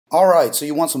Alright, so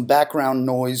you want some background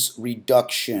noise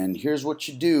reduction. Here's what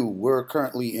you do. We're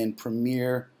currently in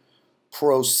Premiere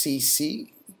Pro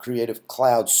CC, Creative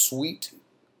Cloud Suite.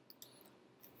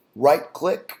 Right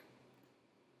click,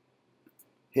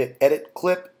 hit Edit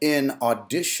Clip in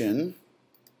Audition,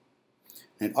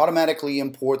 and it automatically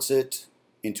imports it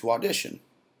into Audition.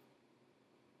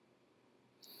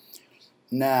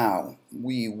 Now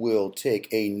we will take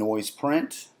a noise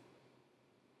print,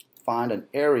 find an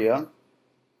area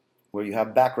where you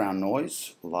have background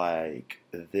noise, like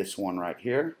this one right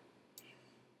here.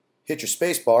 Hit your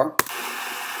space bar.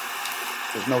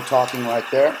 There's no talking right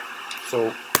there,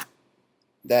 so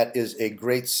that is a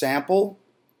great sample.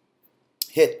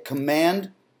 Hit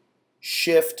Command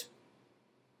Shift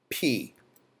P,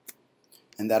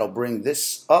 and that'll bring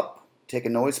this up. Take a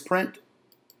noise print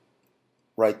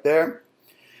right there.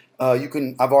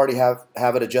 I've already have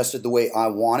it adjusted the way I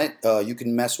want it. You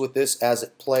can mess with this as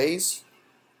it plays.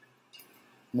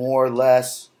 More or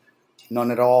less, none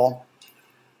at all.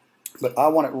 But I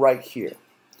want it right here.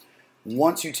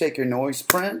 Once you take your noise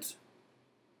print,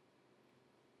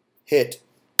 hit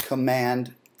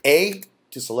Command A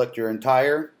to select your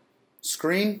entire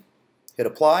screen. Hit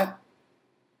Apply.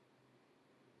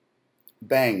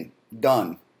 Bang,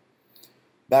 done.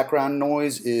 Background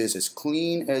noise is as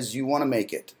clean as you want to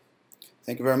make it.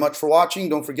 Thank you very much for watching.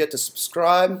 Don't forget to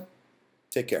subscribe.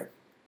 Take care.